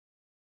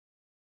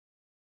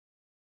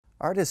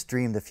Artists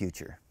dream the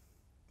future,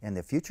 and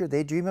the future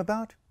they dream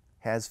about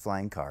has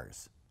flying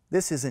cars.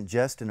 This isn't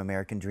just an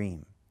American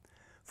dream.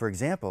 For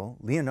example,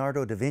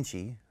 Leonardo da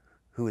Vinci,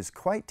 who was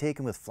quite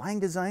taken with flying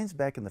designs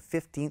back in the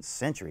 15th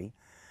century,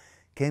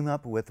 came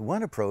up with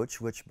one approach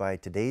which by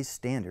today's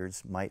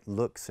standards might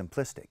look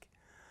simplistic.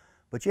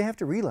 But you have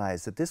to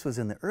realize that this was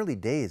in the early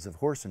days of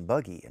horse and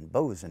buggy and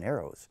bows and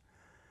arrows.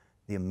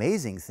 The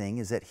amazing thing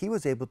is that he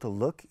was able to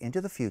look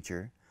into the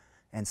future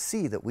and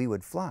see that we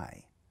would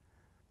fly.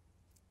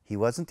 He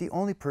wasn't the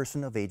only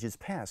person of ages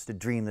past to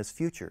dream this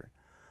future.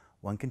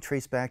 One can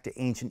trace back to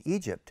ancient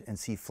Egypt and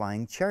see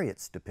flying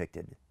chariots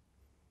depicted.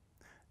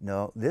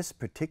 No, this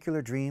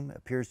particular dream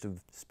appears to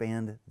have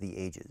spanned the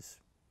ages.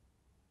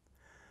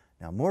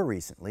 Now, more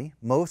recently,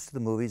 most of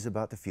the movies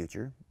about the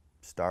future,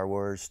 Star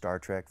Wars, Star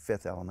Trek,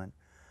 Fifth Element,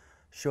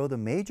 show the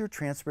major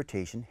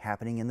transportation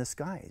happening in the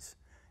skies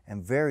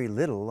and very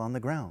little on the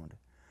ground.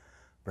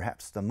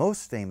 Perhaps the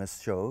most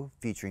famous show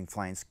featuring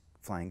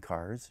flying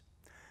cars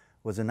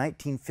was a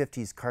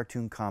 1950s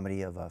cartoon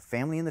comedy of a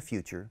family in the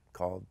future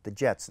called The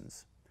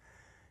Jetsons.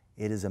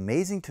 It is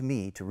amazing to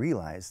me to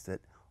realize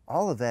that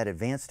all of that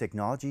advanced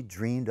technology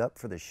dreamed up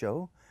for the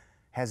show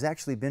has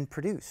actually been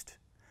produced,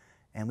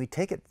 and we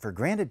take it for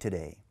granted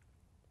today.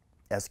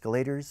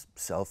 Escalators,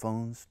 cell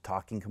phones,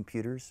 talking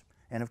computers,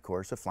 and of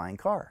course a flying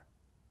car.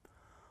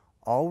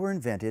 All were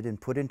invented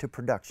and put into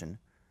production,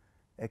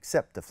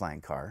 except the flying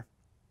car.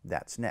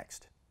 That's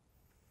next.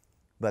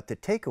 But the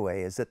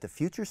takeaway is that the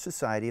future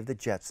society of the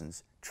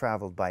Jetsons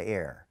traveled by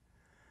air.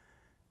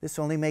 This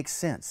only makes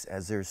sense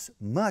as there's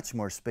much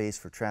more space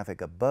for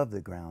traffic above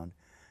the ground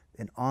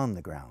than on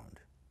the ground.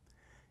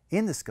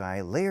 In the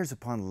sky, layers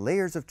upon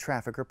layers of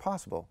traffic are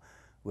possible,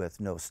 with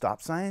no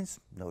stop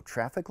signs, no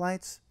traffic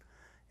lights,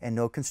 and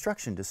no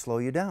construction to slow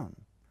you down.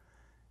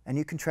 And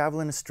you can travel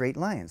in straight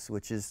lines,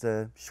 which is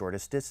the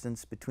shortest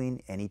distance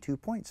between any 2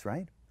 points,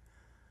 right?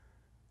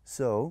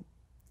 So,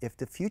 if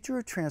the future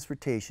of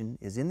transportation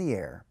is in the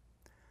air,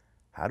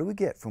 how do we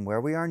get from where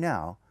we are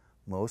now,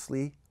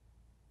 mostly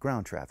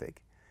ground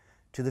traffic,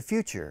 to the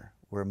future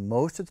where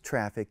most of the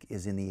traffic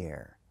is in the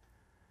air?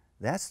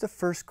 That's the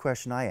first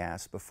question I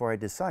asked before I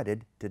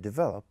decided to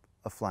develop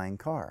a flying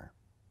car.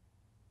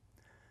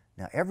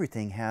 Now,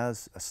 everything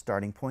has a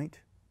starting point,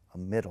 a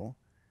middle,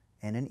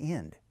 and an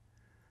end.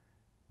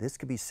 This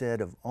could be said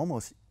of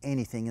almost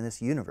anything in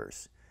this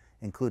universe,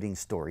 including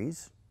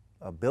stories,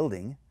 a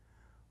building,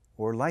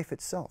 or life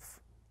itself.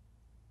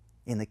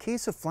 In the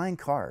case of flying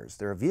cars,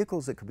 there are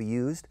vehicles that could be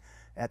used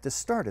at the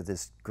start of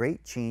this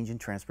great change in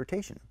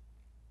transportation.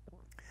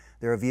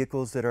 There are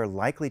vehicles that are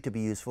likely to be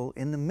useful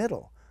in the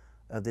middle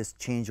of this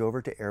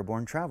changeover to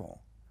airborne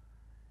travel.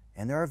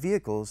 And there are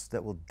vehicles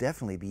that will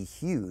definitely be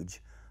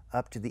huge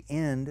up to the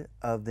end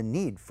of the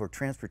need for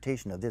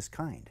transportation of this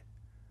kind.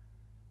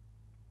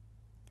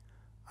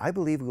 I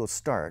believe we will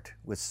start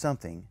with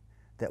something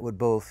that would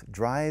both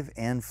drive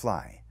and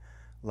fly,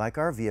 like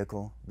our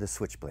vehicle, the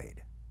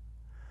Switchblade.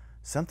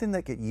 Something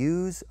that could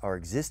use our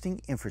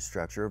existing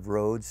infrastructure of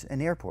roads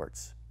and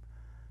airports.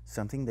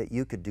 Something that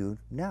you could do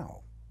now.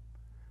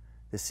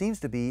 This seems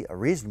to be a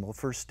reasonable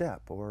first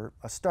step or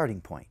a starting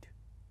point.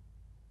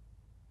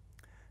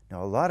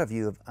 Now, a lot of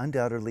you have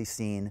undoubtedly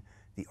seen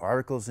the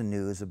articles and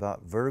news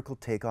about vertical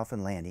takeoff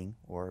and landing,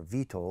 or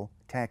VTOL,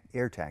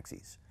 air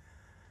taxis.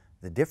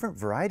 The different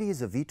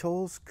varieties of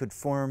VTOLs could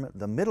form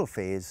the middle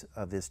phase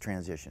of this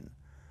transition,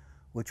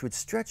 which would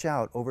stretch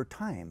out over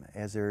time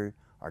as there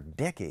are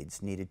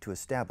decades needed to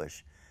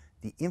establish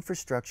the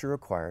infrastructure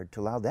required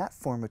to allow that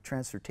form of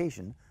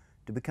transportation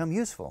to become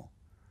useful.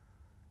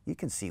 You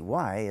can see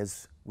why,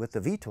 as with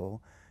the VTOL,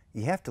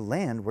 you have to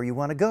land where you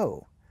want to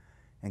go.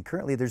 And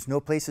currently there's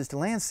no places to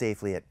land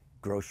safely at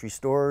grocery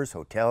stores,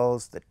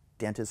 hotels, the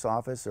dentist's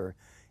office, or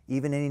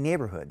even any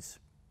neighborhoods.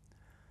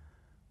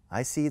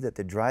 I see that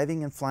the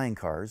driving and flying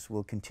cars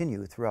will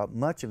continue throughout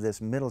much of this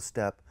middle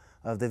step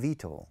of the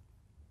VTOL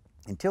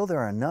until there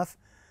are enough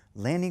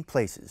landing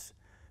places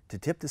to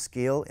tip the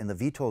scale in the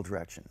VTOL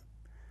direction,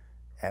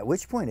 at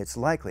which point it's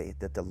likely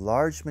that the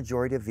large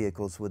majority of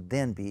vehicles would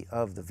then be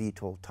of the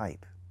VTOL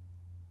type.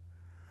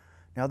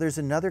 Now, there's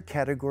another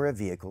category of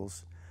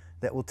vehicles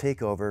that will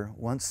take over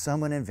once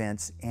someone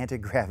invents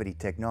anti-gravity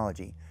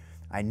technology.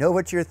 I know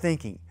what you're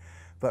thinking,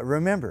 but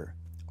remember,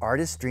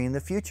 artists dream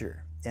the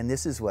future, and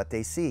this is what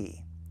they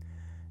see.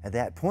 At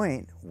that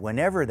point,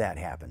 whenever that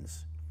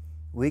happens,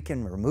 we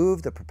can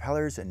remove the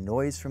propellers and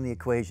noise from the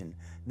equation.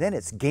 Then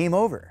it's game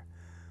over.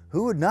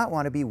 Who would not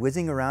want to be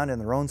whizzing around in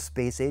their own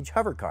space-age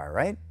hover car,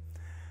 right?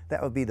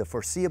 That would be the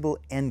foreseeable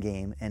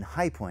endgame and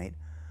high point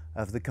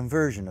of the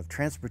conversion of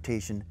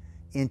transportation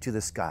into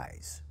the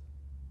skies.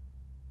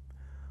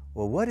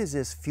 Well, what is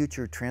this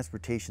future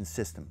transportation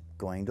system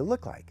going to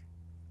look like?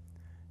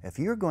 If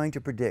you're going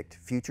to predict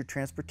future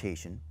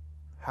transportation,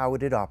 how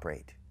would it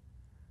operate?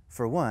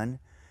 For one,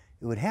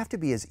 it would have to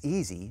be as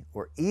easy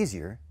or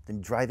easier than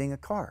driving a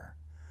car.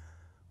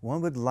 One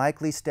would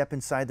likely step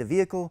inside the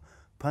vehicle,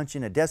 punch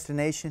in a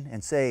destination,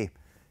 and say,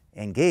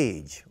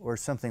 "Engage," or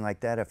something like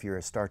that if you're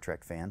a Star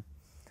Trek fan.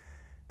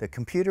 The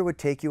computer would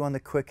take you on the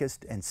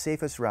quickest and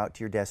safest route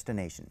to your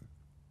destination.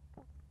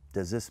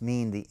 Does this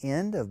mean the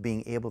end of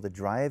being able to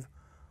drive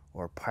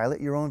or pilot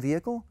your own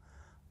vehicle?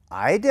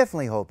 I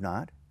definitely hope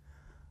not.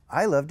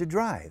 I love to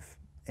drive,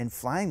 and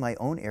flying my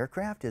own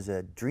aircraft is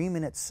a dream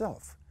in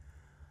itself.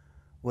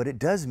 What it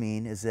does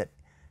mean is that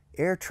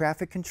air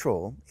traffic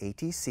control,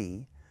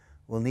 ATC,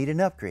 will need an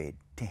upgrade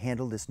to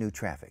handle this new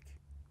traffic.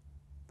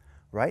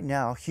 Right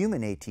now,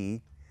 human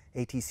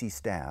ATC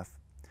staff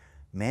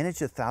manage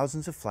the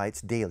thousands of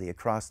flights daily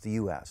across the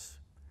U.S.,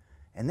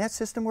 and that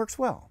system works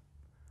well.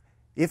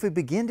 If we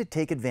begin to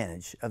take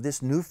advantage of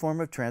this new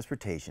form of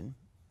transportation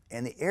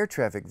and the air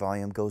traffic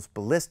volume goes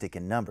ballistic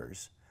in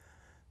numbers,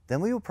 then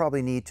we will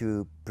probably need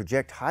to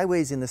project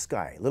highways in the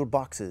sky, little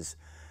boxes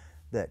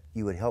that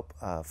you would help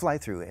fly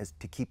through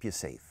to keep you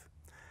safe,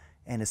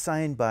 and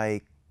assigned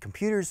by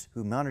computers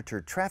who monitor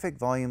traffic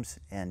volumes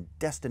and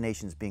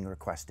destinations being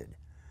requested.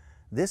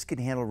 This could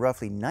handle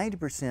roughly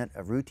 90%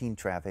 of routine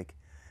traffic,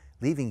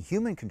 leaving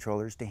human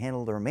controllers to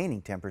handle the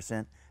remaining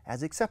 10%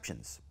 as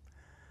exceptions.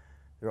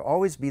 There will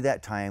always be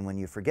that time when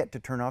you forget to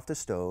turn off the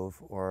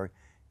stove, or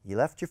you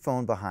left your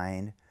phone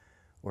behind,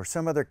 or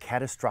some other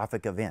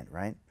catastrophic event,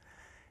 right?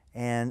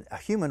 And a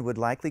human would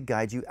likely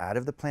guide you out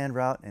of the planned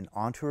route and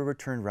onto a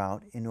return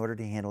route in order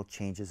to handle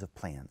changes of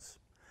plans.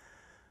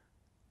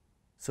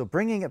 So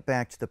bringing it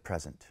back to the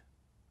present,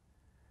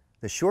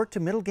 the short to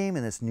middle game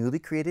in this newly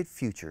created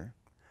future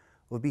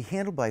would be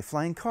handled by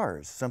flying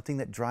cars, something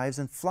that drives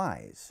and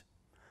flies.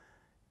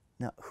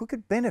 Now, who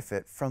could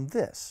benefit from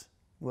this?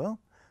 Well,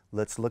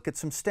 let's look at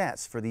some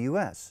stats for the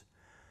U.S.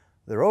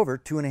 There are over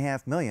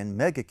 2.5 million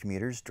mega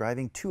commuters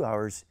driving 2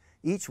 hours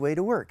each way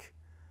to work.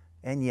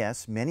 And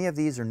yes, many of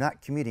these are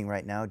not commuting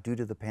right now due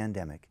to the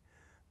pandemic,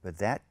 but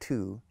that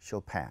too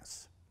shall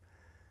pass.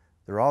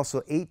 There are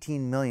also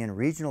 18 million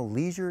regional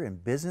leisure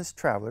and business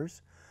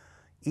travelers,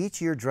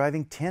 each year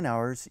driving 10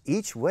 hours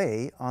each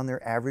way on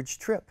their average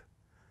trip.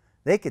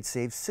 They could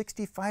save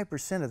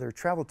 65% of their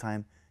travel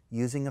time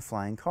using a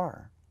flying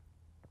car.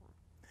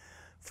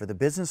 For the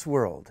business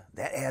world,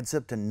 that adds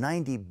up to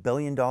 $90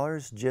 billion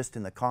just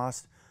in the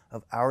cost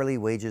of hourly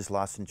wages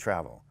lost in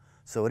travel.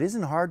 So it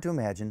isn't hard to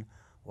imagine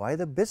why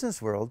the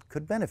business world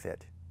could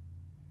benefit.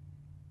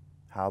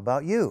 How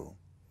about you?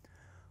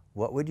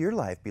 What would your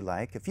life be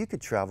like if you could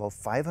travel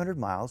 500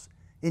 miles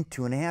in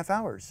 2.5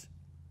 hours?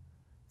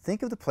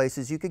 Think of the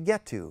places you could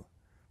get to,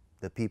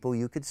 the people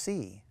you could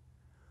see.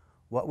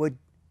 What would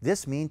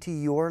this mean to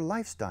your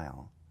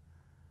lifestyle?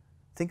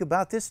 Think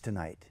about this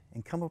tonight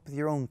and come up with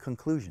your own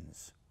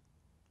conclusions.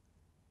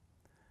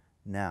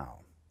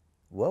 Now,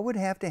 what would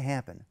have to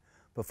happen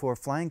before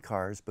flying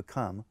cars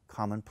become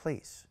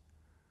commonplace?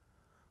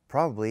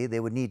 Probably they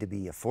would need to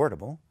be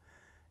affordable,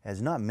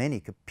 as not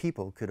many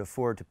people could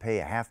afford to pay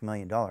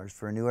 $500,000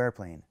 for a new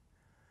airplane.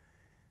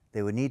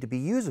 They would need to be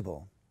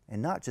usable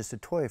and not just a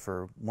toy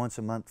for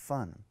once-a-month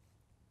fun.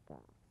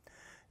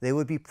 They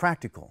would be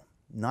practical,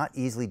 not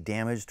easily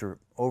damaged or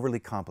overly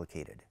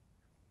complicated.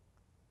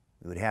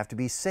 It would have to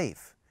be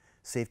safe,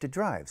 safe to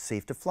drive,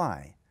 safe to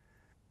fly,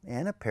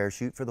 and a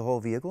parachute for the whole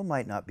vehicle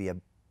might not be a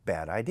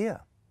bad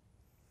idea.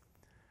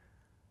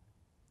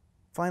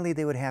 Finally,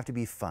 they would have to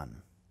be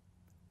fun.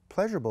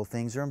 Pleasurable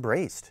things are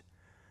embraced.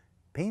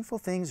 Painful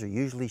things are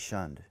usually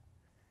shunned.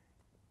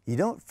 You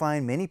don't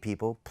find many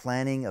people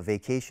planning a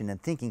vacation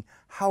and thinking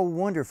how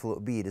wonderful it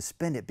would be to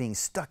spend it being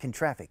stuck in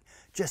traffic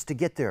just to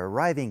get there,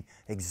 arriving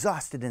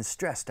exhausted and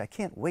stressed. I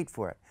can't wait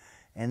for it.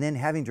 And then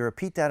having to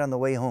repeat that on the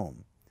way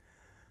home.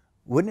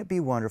 Wouldn't it be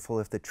wonderful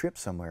if the trip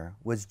somewhere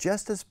was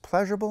just as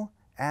pleasurable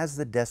as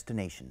the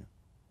destination?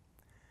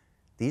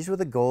 These were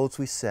the goals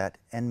we set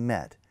and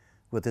met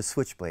with the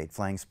Switchblade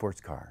flying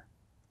sports car.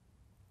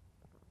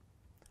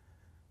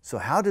 So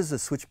how does the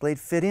Switchblade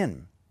fit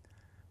in?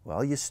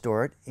 Well, you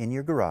store it in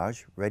your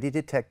garage, ready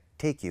to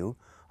take you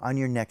on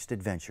your next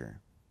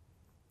adventure.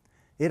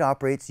 It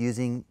operates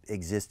using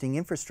existing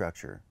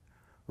infrastructure,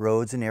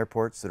 roads and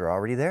airports that are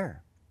already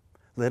there.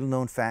 Little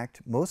known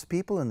fact, most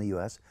people in the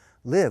U.S.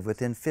 live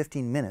within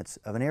 15 minutes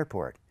of an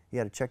airport. You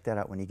got to check that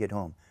out when you get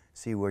home,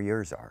 see where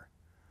yours are.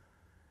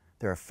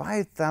 There are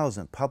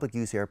 5,000 public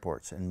use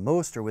airports, and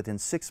most are within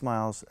 6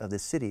 miles of the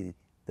city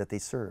that they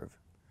serve.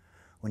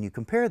 When you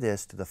compare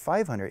this to the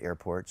 500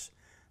 airports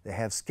that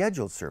have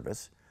scheduled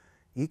service,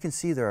 you can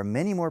see there are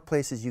many more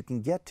places you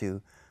can get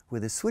to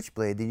with a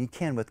Switchblade than you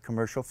can with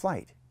commercial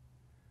flight.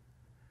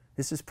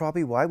 This is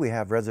probably why we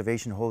have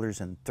reservation holders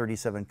in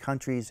 37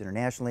 countries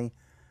internationally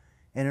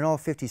and in all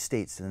 50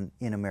 states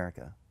in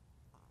America.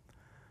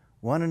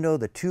 Want to know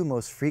the 2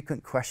 most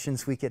frequent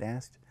questions we get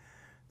asked?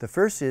 The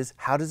first is,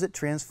 how does it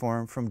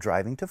transform from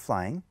driving to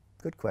flying?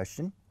 Good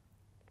question.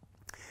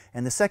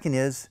 And the second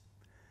is,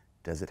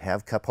 does it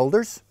have cup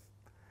holders?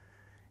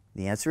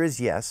 The answer is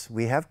yes,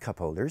 we have cup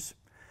holders,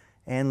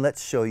 and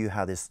let's show you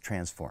how this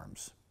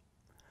transforms.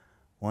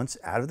 Once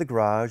out of the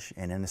garage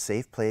and in a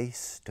safe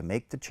place to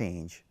make the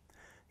change,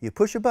 you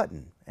push a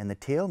button and the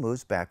tail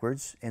moves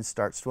backwards and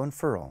starts to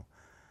unfurl.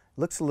 It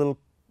looks a little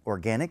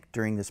organic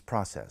during this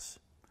process.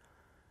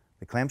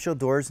 The clamshell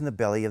doors in the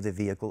belly of the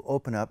vehicle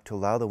open up to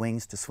allow the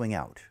wings to swing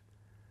out.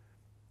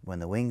 When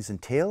the wings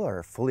and tail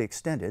are fully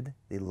extended,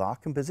 they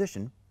lock in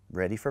position,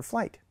 ready for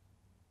flight.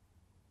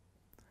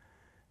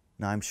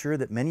 Now, I'm sure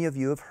that many of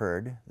you have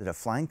heard that a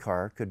flying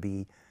car could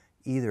be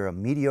either a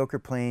mediocre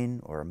plane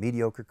or a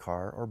mediocre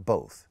car or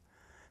both.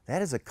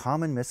 That is a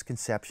common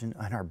misconception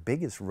and our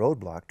biggest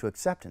roadblock to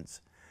acceptance,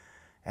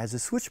 as the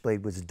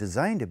Switchblade was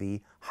designed to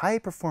be high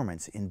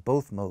performance in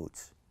both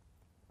modes.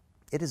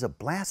 It is a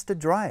blast to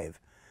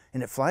drive,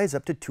 and it flies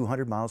up to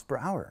 200 miles per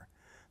hour.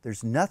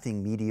 There's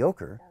nothing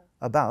mediocre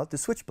about the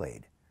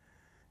Switchblade.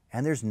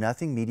 And there's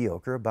nothing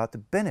mediocre about the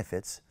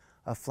benefits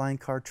of flying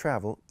car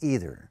travel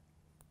either.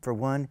 For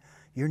one,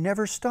 you're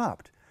never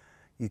stopped.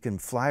 You can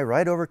fly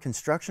right over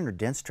construction or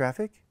dense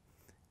traffic.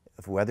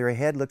 If weather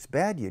ahead looks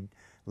bad, you'd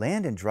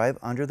land and drive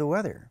under the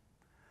weather.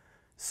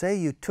 Say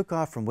you took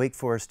off from Wake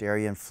Forest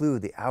area and flew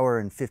the hour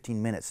and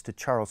 15 minutes to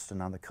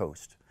Charleston on the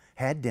coast,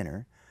 had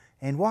dinner,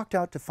 and walked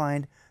out to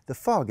find the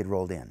fog had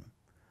rolled in.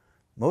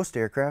 Most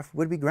aircraft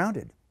would be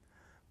grounded,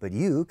 but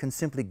you can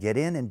simply get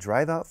in and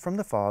drive out from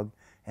the fog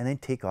and then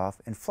take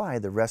off and fly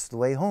the rest of the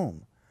way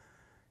home.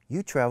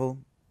 You travel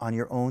on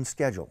your own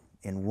schedule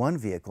in one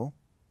vehicle,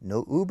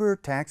 no Uber,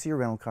 taxi, or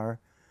rental car,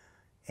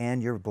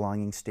 and your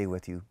belongings stay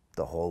with you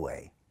the whole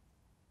way.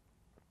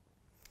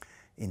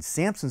 In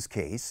Samson's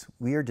case,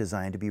 we are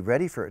designed to be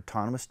ready for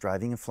autonomous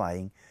driving and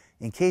flying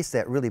in case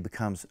that really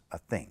becomes a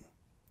thing.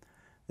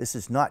 This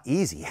is not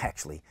easy,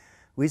 actually.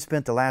 We've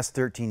spent the last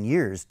 13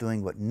 years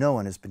doing what no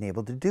one has been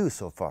able to do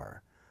so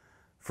far.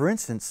 For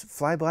instance,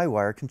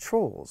 fly-by-wire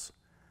controls.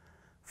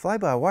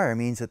 Fly-by-wire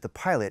means that the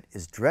pilot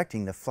is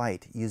directing the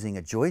flight using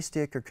a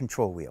joystick or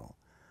control wheel,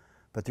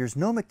 but there's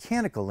no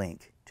mechanical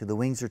link to the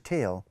wings or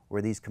tail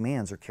where these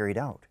commands are carried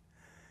out.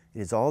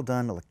 It is all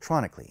done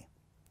electronically.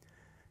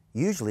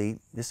 Usually,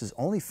 this is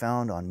only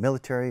found on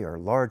military or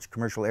large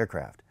commercial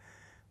aircraft.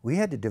 We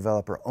had to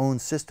develop our own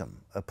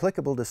system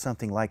applicable to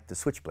something like the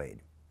Switchblade.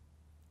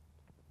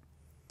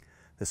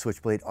 The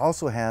Switchblade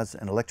also has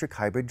an electric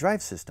hybrid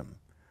drive system.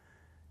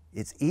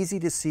 It's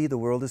easy to see the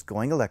world is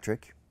going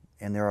electric,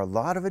 and there are a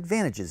lot of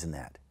advantages in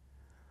that.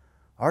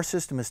 Our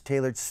system is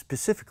tailored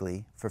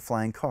specifically for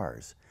flying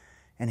cars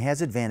and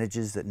has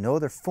advantages that no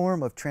other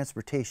form of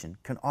transportation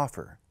can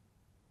offer.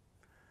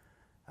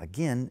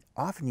 Again,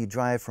 often you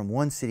drive from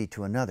one city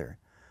to another,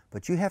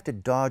 but you have to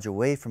dodge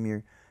away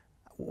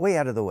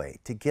out of the way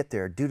to get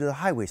there due to the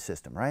highway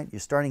system, right? You're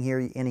starting here,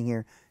 you're ending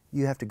here,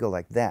 you have to go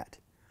like that.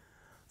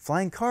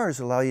 Flying cars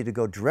allow you to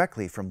go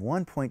directly from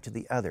one point to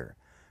the other,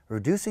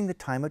 reducing the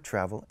time of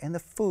travel and the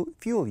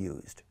fuel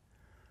used.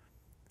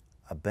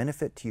 A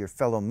benefit to your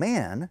fellow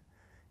man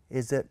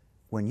is that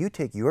when you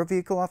take your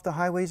vehicle off the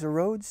highways or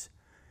roads,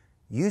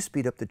 you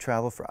speed up the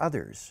travel for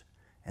others,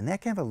 and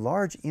that can have a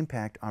large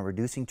impact on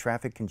reducing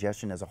traffic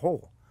congestion as a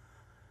whole.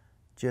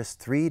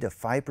 Just 3 to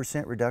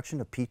 5% reduction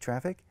of peak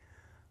traffic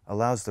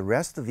allows the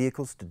rest of the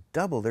vehicles to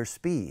double their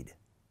speed.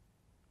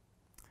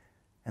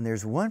 And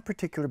there's one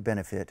particular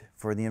benefit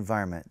for the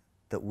environment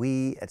that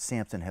we at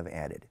Samson have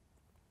added.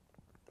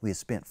 We have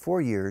spent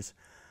 4 years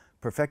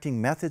perfecting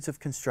methods of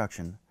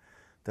construction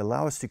that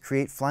allow us to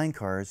create flying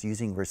cars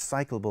using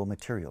recyclable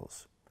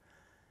materials.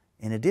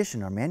 In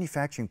addition, our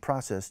manufacturing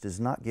process does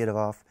not give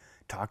off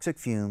toxic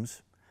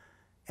fumes,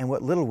 and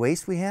what little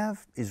waste we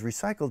have is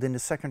recycled into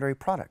secondary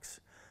products.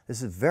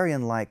 This is very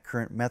unlike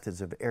current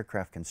methods of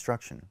aircraft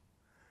construction.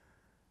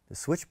 The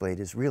Switchblade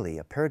is really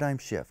a paradigm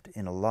shift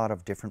in a lot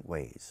of different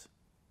ways.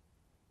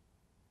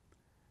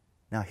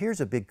 Now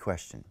here's a big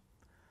question.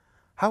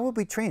 How will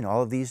we train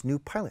all of these new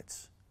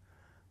pilots?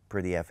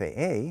 Per the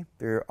FAA,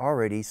 there are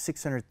already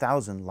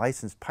 600,000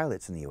 licensed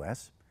pilots in the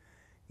U.S.,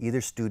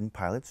 either student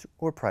pilots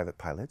or private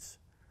pilots.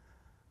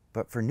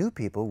 But for new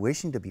people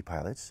wishing to be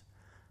pilots,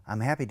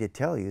 I'm happy to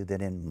tell you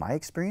that in my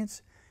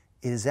experience,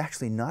 it is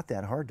actually not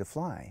that hard to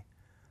fly.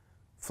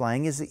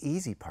 Flying is the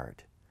easy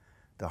part.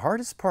 The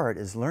hardest part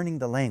is learning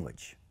the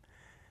language.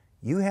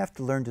 You have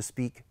to learn to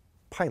speak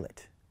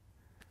pilot.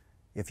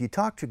 If you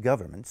talk to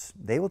governments,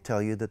 they will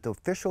tell you that the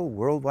official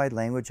worldwide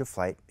language of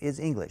flight is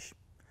English.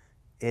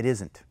 It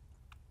isn't.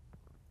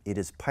 It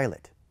is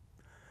pilot.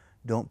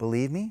 Don't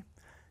believe me?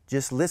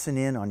 Just listen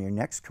in on your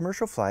next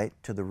commercial flight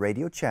to the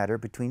radio chatter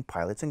between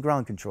pilots and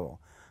ground control.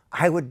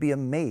 I would be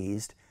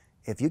amazed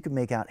if you could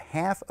make out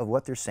half of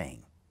what they're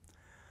saying.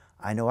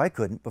 I know I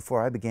couldn't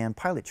before I began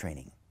pilot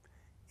training.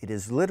 It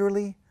is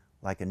literally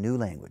like a new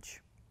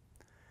language.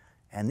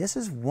 And this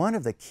is one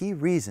of the key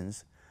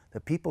reasons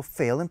that people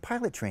fail in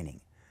pilot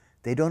training.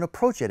 They don't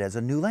approach it as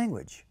a new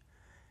language.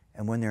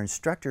 And when their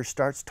instructor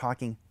starts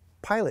talking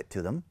pilot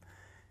to them,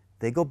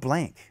 they go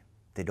blank.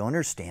 They don't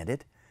understand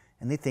it,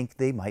 and they think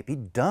they might be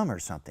dumb or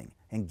something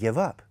and give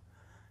up.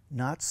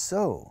 Not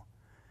so.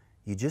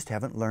 You just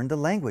haven't learned the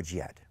language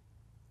yet.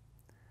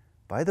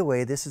 By the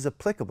way, this is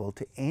applicable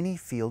to any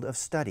field of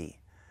study.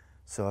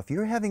 So if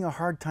you're having a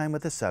hard time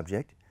with a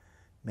subject,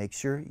 make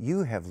sure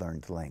you have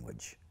learned the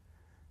language.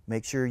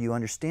 Make sure you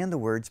understand the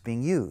words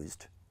being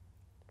used.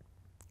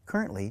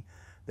 Currently,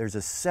 there's a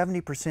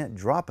 70%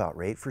 dropout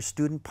rate for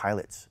student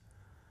pilots.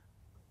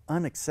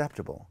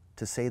 unacceptable,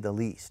 to say the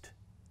least.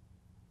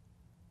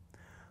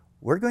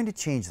 We're going to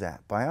change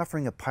that by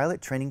offering a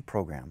pilot training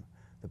program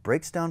that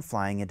breaks down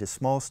flying into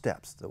small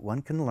steps that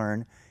one can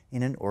learn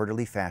in an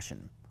orderly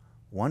fashion,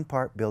 one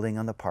part building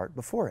on the part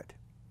before it.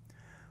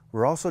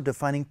 We're also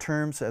defining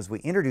terms as we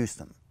introduce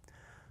them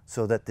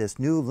so that this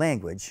new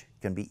language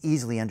can be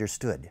easily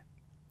understood.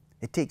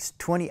 It takes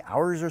 20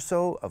 hours or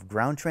so of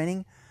ground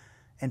training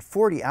and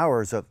 40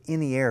 hours of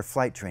in-the-air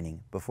flight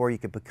training before you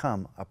can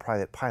become a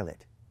private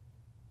pilot.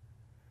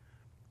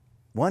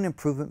 One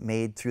improvement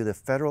made through the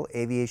Federal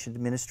Aviation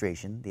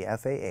Administration, the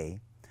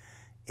FAA,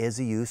 is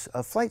the use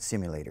of flight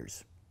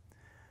simulators.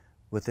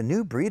 With the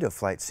new breed of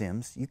flight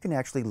sims, you can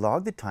actually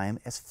log the time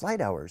as flight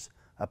hours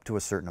up to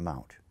a certain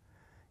amount.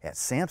 At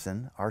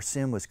Samson, our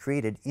sim was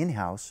created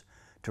in-house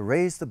to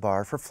raise the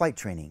bar for flight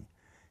training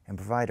and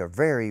provide a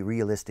very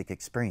realistic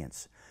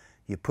experience.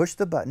 You push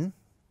the button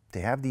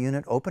to have the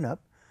unit open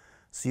up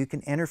so you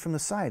can enter from the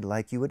side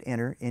like you would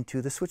enter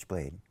into the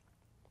Switchblade.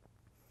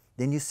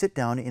 Then you sit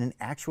down in an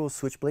actual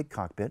Switchblade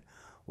cockpit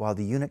while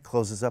the unit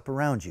closes up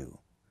around you.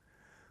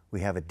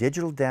 We have a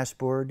digital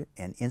dashboard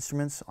and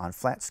instruments on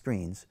flat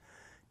screens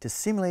to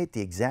simulate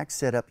the exact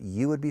setup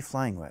you would be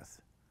flying with.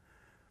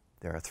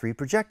 There are 3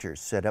 projectors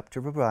set up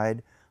to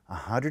provide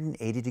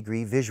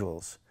 180-degree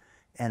visuals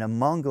and a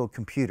Mongo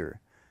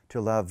computer to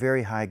allow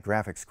very high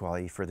graphics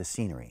quality for the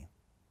scenery.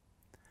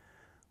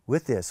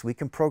 With this, we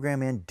can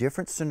program in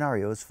different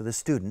scenarios for the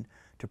student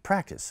to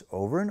practice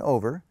over and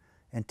over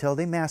until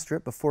they master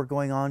it before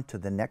going on to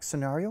the next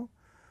scenario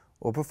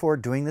or before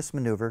doing this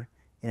maneuver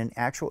in an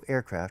actual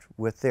aircraft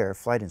with their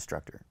flight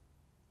instructor.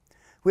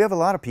 We have a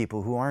lot of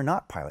people who are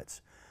not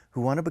pilots who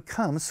want to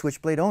become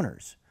Switchblade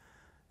owners,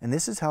 and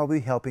this is how we'll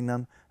be helping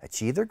them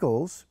achieve their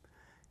goals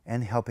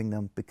and helping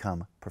them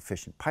become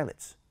proficient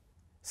pilots.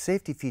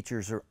 Safety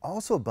features are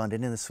also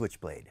abundant in the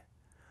Switchblade.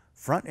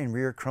 Front and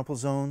rear crumple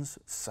zones,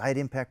 side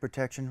impact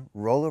protection,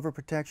 rollover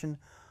protection,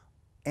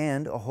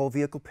 and a whole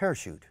vehicle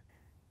parachute.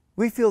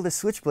 We feel the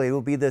Switchblade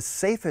will be the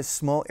safest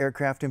small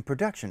aircraft in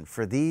production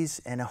for these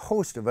and a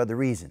host of other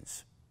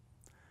reasons.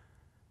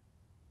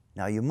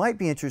 Now, you might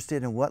be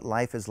interested in what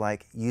life is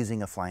like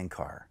using a flying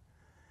car.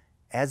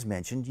 As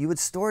mentioned, you would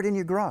store it in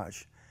your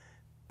garage,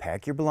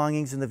 pack your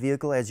belongings in the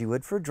vehicle as you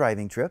would for a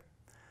driving trip,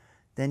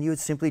 then you would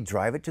simply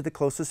drive it to the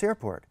closest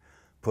airport,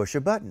 push a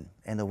button,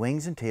 and the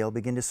wings and tail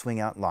begin to swing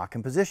out and lock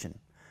in position.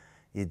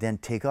 You'd then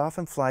take off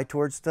and fly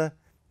towards the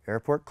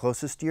airport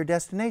closest to your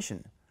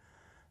destination.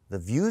 The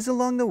views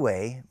along the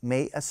way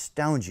may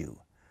astound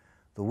you.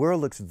 The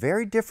world looks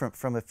very different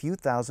from a few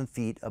thousand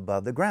feet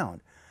above the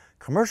ground.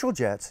 Commercial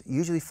jets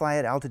usually fly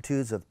at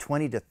altitudes of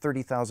 20 to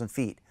 30,000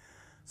 feet,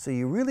 so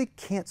you really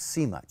can't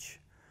see much.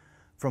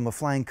 From a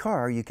flying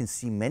car, you can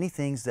see many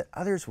things that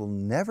others will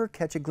never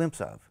catch a glimpse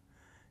of,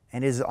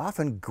 and it is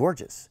often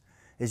gorgeous.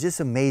 It's just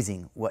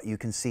amazing what you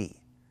can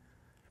see.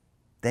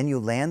 Then you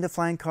land the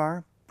flying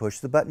car, push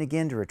the button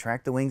again to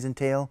retract the wings and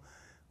tail,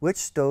 which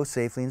stow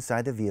safely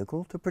inside the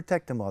vehicle to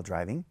protect them while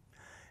driving,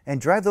 and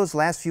drive those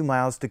last few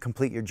miles to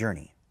complete your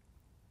journey.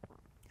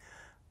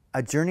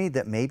 A journey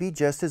that may be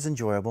just as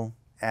enjoyable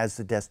as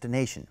the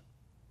destination.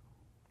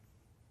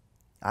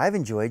 I've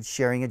enjoyed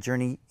sharing a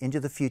journey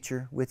into the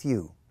future with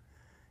you,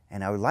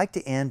 and I would like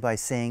to end by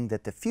saying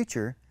that the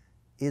future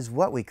is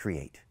what we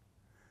create.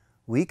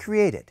 We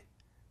create it,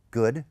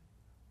 good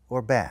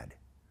or bad.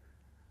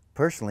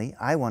 Personally,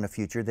 I want a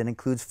future that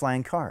includes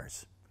flying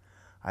cars.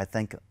 I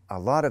think a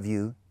lot of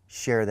you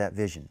share that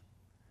vision.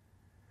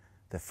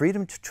 The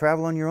freedom to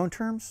travel on your own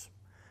terms,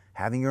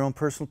 having your own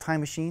personal time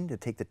machine to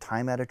take the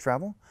time out of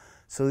travel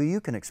so you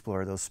can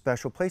explore those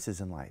special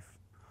places in life,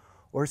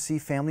 or see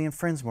family and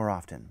friends more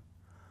often,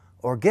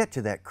 or get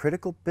to that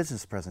critical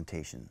business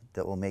presentation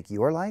that will make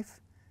your life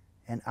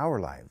and our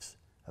lives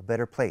a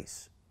better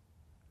place.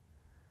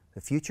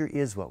 The future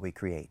is what we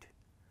create.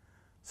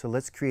 So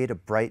let's create a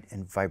bright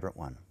and vibrant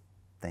one.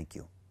 Thank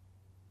you.